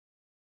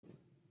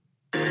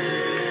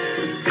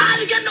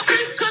ain't get no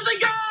sleep 'cause of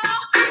y'all.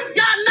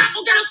 Y'all not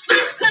gonna get no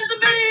sleep 'cause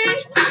of me.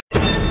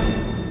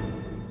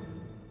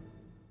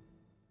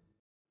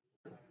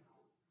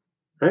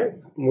 All right,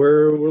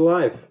 we're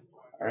live.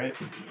 All right.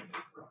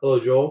 Hello,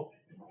 Joel.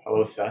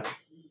 Hello, Seth.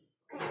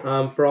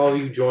 For all of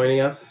you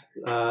joining us,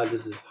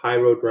 this is High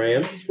Road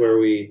Rants, where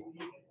we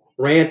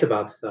rant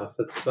about stuff.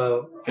 It's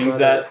about Things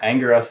that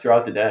anger us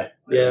throughout the day.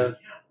 Yeah,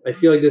 I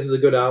feel like this is a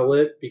good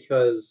outlet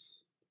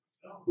because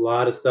a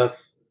lot of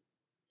stuff.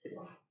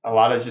 A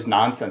lot of just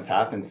nonsense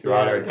happens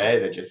throughout our day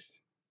that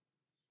just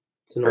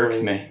irks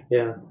me.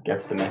 Yeah.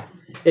 Gets to me.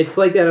 It's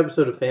like that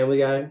episode of Family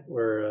Guy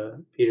where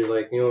Peter's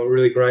like, what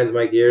really grinds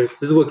my gears?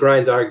 This is what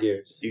grinds our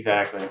gears.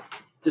 Exactly.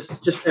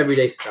 Just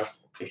everyday stuff.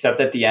 Except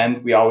at the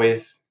end, we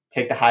always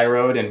take the high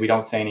road and we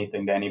don't say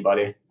anything to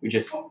anybody. We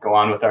just go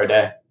on with our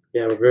day.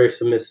 Yeah, we're very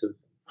submissive.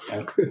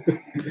 Yep.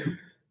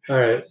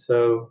 All right,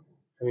 so,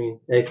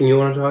 anything you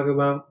want to talk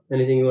about?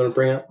 Anything you want to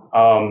bring up?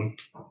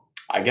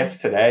 I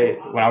guess today,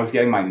 when I was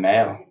getting my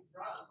mail,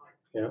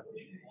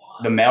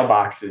 the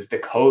mailboxes, the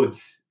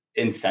codes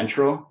in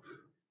Central,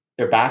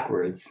 they're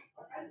backwards.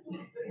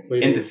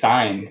 In the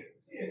sign,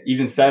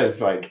 even says,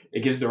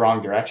 it gives the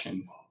wrong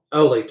directions.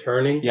 Oh, like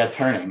turning? Yeah,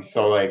 turning.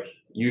 So,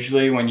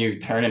 usually when you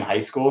turn in high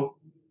school,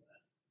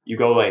 you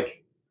go,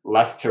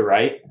 left to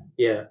right.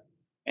 Yeah.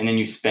 And then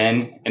you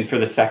spin, and for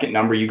the second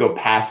number, you go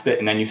past it,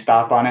 and then you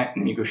stop on it,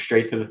 and then you go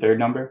straight to the third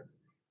number.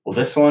 Well,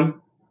 this one,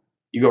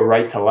 you go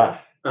right to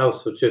left. Oh,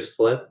 so it's just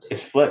flipped?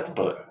 It's flipped,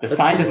 but the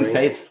sign doesn't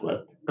say it's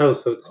flipped. Oh,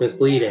 so it's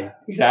misleading.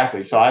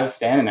 Exactly. So I was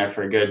standing there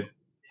for a good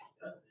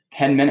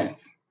 10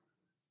 minutes,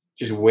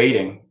 just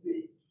waiting,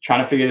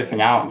 trying to figure this thing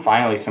out. And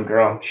finally, some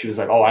girl, she was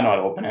like, oh, I know how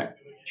to open it.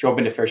 She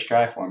opened it first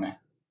try for me.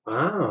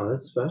 Wow,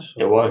 that's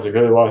special. It was. It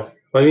really was.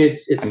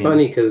 It's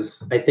funny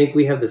because I think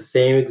we have the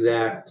same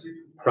exact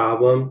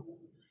problem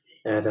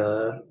at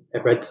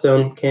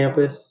Redstone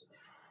campus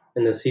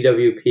in the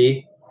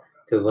CWP.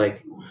 Because,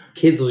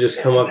 kids will just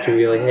come up to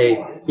me like, hey,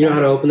 you know how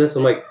to open this?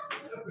 I'm like,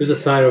 there's a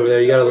sign over there.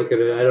 You got to look at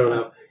it. I don't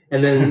know.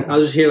 And then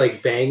I'll just hear,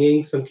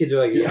 banging. Some kids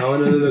are,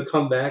 yelling, and then they'll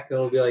come back, and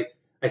I'll be like,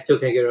 I still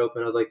can't get it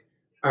open. I was like,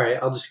 all right,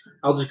 I'll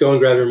just go and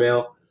grab your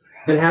mail.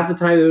 And half the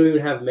time, they don't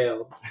even have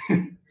mail.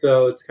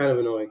 So it's kind of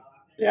annoying.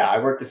 Yeah, I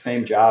work the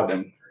same job,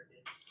 and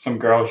some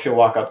girl, she'll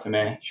walk up to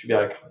me. She'll be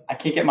like, I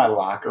can't get my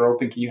locker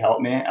open. Can you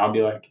help me? And I'll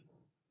be like,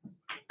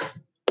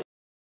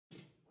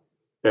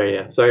 all right,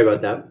 yeah. Sorry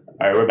about that.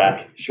 All right, we're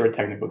back. Short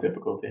technical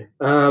difficulty.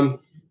 But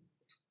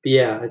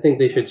yeah, I think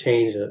they should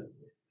change it.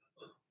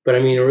 But it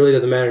really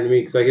doesn't matter to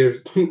me because I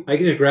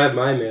can just grab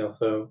my mail.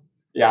 So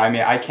yeah,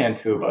 I can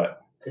too,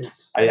 but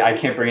I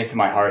can't bring it to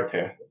my heart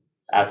to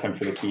ask them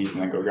for the keys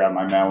and then go grab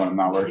my mail when I'm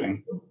not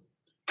working.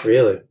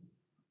 Really?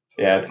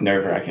 Yeah, it's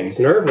nerve-wracking. It's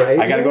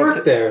nerve-wracking. I gotta go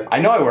work there. I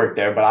know I work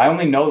there, but I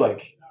only know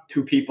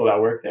 2 people that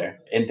work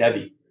there, and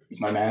Debbie, who's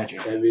my manager.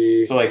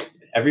 Debbie. So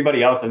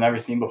everybody else I've never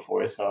seen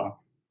before. So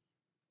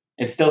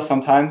it's still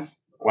sometimes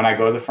when I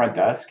go to the front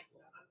desk,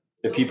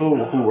 the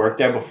people who worked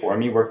there before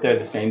me work there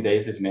the same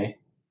days as me,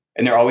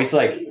 and they're always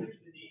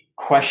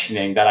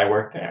questioning that I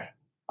work there.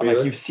 I'm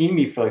really? You've seen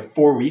me for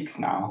 4 weeks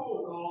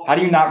now. How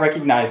do you not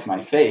recognize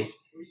my face?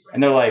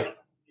 And they're like,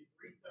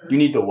 you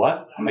need the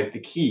what? I'm like, the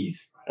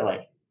keys. They're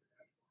like,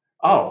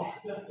 oh.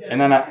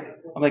 And then I'm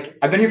like,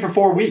 I've been here for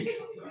 4 weeks.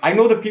 I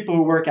know the people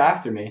who work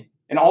after me,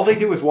 and all they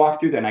do is walk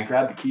through there, and I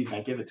grab the keys and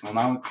I give it to them.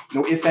 I don't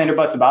know if and or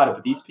buts about it,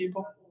 but these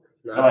people,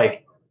 they're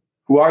like,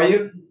 who are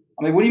you?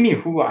 I'm like, what do you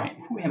mean, who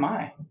am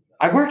I?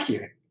 I work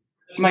here.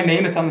 See my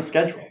name, it's on the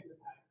schedule.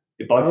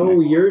 It bugs me.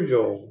 Oh, you're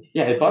Joel.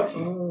 Yeah, it bugs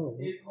me. Oh.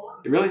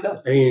 It really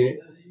does.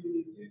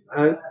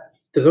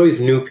 There's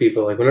always new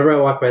people. Whenever I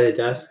walk by the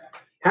desk,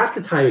 half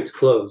the time it's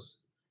closed.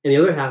 And the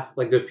other half,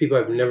 there's people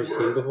I've never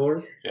seen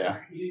before. Yeah.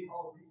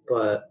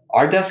 But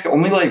our desk,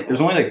 there's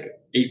only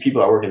 8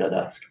 people that work at that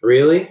desk.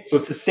 Really? So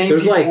it's the same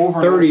there's people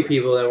over 30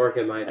 people that work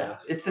at my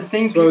desk. It's the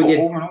same people we get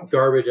over and over.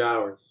 Garbage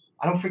hours.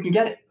 I don't freaking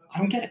get it. I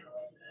don't get it.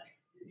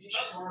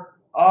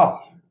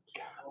 Oh,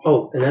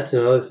 and that's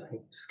another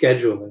thing.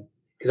 Scheduling.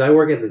 Because I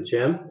work at the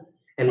gym,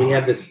 and we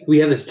have this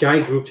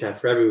giant group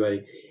chat for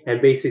everybody. And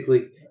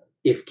basically,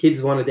 if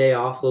kids want a day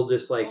off, they'll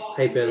just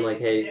type in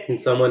hey, can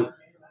someone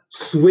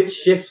switch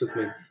shifts with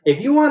me?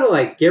 If you want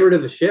to get rid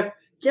of a shift,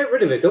 get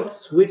rid of it. Don't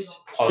switch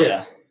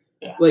shifts.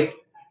 Yeah.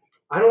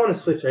 I don't want to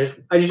switch.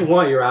 I just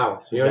want your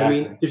hours. You know what I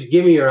mean? Just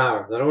give me your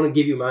hours. I don't want to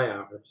give you my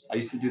hours. I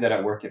used to do that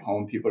at work at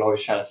home. People would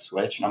always try to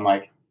switch, and I'm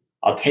like,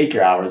 I'll take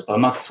your hours, but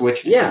I'm not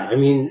switching. Yeah,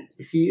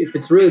 if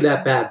it's really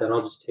that bad, then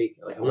I'll just take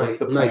it. I'm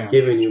not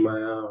giving you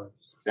my hours.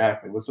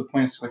 Exactly. What's the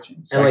point of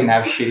switching? So I can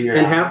have shittier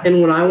hours.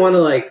 And when I want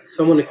to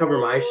someone to cover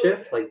my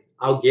shift,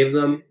 I'll give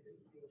them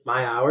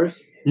my hours.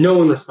 No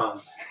one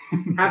responds.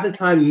 Half the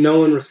time, no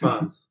one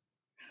responds.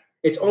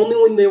 It's only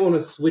when they want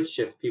to switch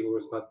shift people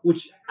respond,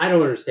 which I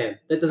don't understand.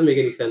 That doesn't make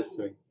any sense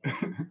to me.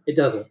 It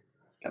doesn't.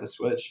 Gotta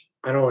switch.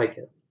 I don't like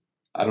it.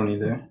 I don't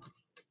either.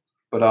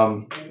 But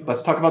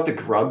let's talk about the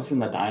grubs in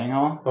the dining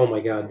hall. Oh my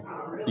god.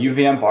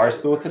 UVM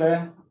Barstool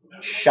today.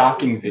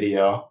 Shocking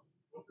video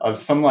of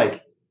some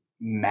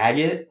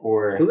maggot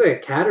or look like a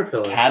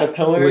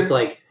caterpillar with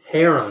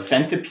hair on it.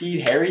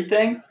 centipede hairy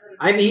thing.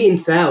 I've eaten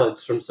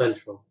salads from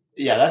Central.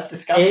 Yeah, that's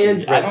disgusting.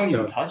 And I don't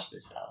even Redstone. touch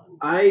this salad.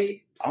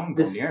 I don't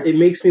go near it. It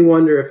makes me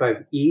wonder if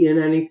I've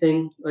eaten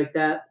anything like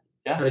that.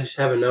 Yeah. And I just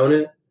haven't known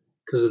it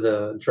because of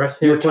the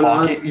dressing. You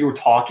were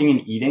talking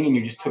and eating, and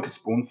you just took a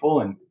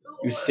spoonful, and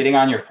you were sitting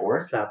on your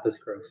fork. Stop this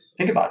gross.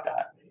 Think about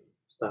that.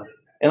 Stop.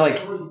 And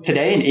like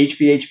today in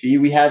HBHB,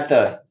 we had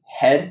the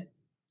head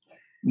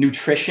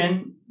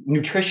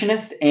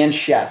nutritionist and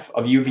chef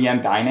of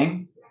UVM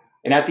Dining.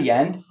 And at the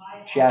end,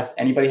 she asked,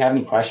 anybody have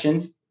any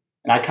questions?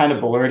 And I kind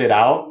of blurted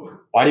out,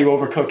 why do you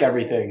overcook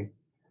everything?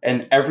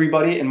 And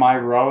everybody in my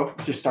row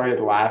just started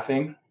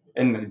laughing,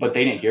 but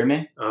they didn't hear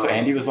me. So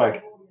Andy was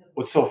like,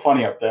 what's so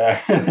funny up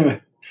there?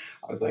 I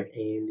was like,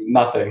 Andy.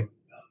 nothing.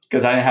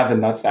 Because I didn't have the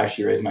nuts to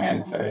actually raise my hand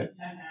and say it.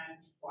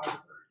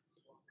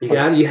 You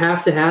got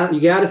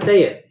to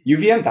say it.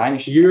 UVM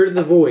Dining, You're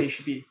the voice. They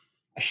should be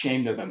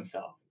ashamed of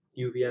themselves.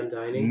 UVM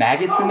Dining.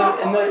 Maggots in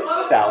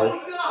the salads,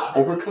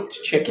 overcooked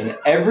chicken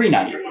every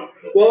night.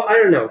 Well, I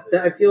don't know.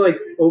 I feel like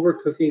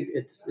overcooking.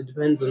 It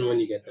depends on when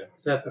you get there.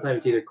 So half the time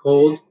it's either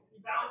cold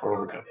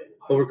Or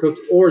overcooked,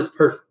 or it's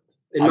perfect.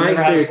 In my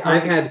experience,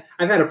 I've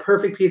I've had a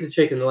perfect piece of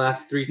chicken the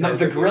last 3 times.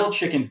 No, the grilled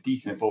chicken's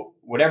decent, but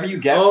whatever you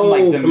get from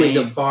from the main, main,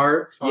 the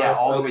far yeah,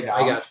 all the way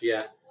down. I got you. Yeah,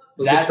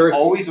 Well, that's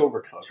always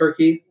overcooked.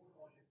 Turkey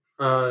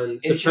on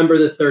It's September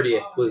the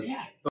 30th was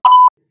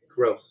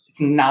gross. It's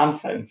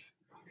nonsense.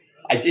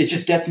 It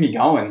just gets me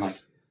going. Like,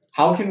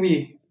 how can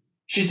we?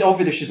 She's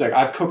over there. She's like,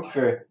 I've cooked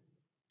for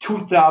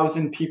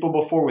 2,000 people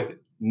before with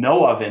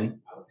no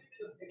oven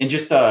and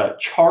just a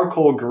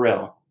charcoal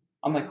grill.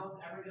 I'm like,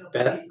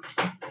 bet.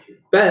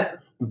 But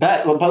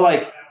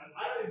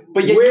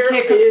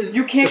yet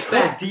you can't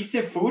cook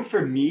decent food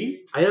for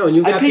me. I know, and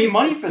you got I paid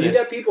money for this. You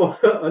got people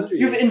under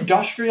you. You have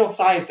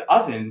industrial-sized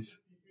ovens,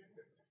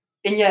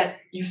 and yet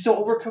you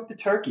still overcook the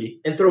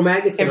turkey and throw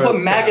maggots and put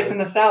maggots in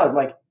the salad.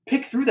 Like,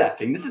 pick through that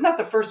thing. This is not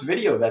the first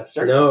video that's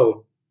surfaced.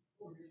 No.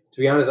 To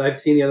be honest, I've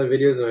seen the other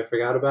videos and I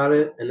forgot about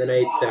it, and then I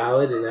ate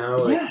salad, and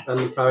now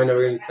I'm probably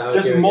never going to eat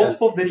salad. There's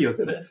multiple videos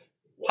of this.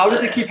 How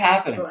does it keep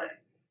happening?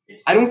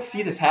 I don't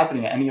see this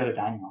happening at any other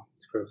dining hall.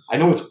 It's gross. I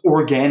know it's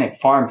organic,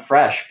 farm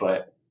fresh,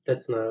 but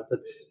that's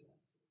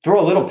throw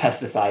a little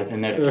pesticides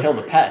in there to kill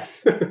the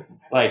pests.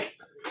 Like,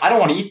 I don't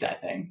want to eat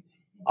that thing.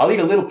 I'll eat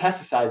a little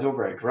pesticides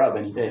over at Grub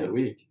any day of the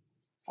week.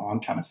 Oh, I'm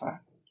trying to say.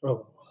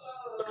 Oh.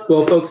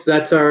 Well, folks,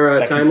 that's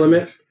our time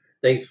limit.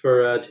 Thanks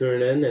for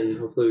tuning in, and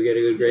hopefully we get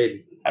a good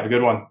grade. Have a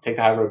good one. Take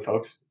the high road,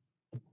 folks.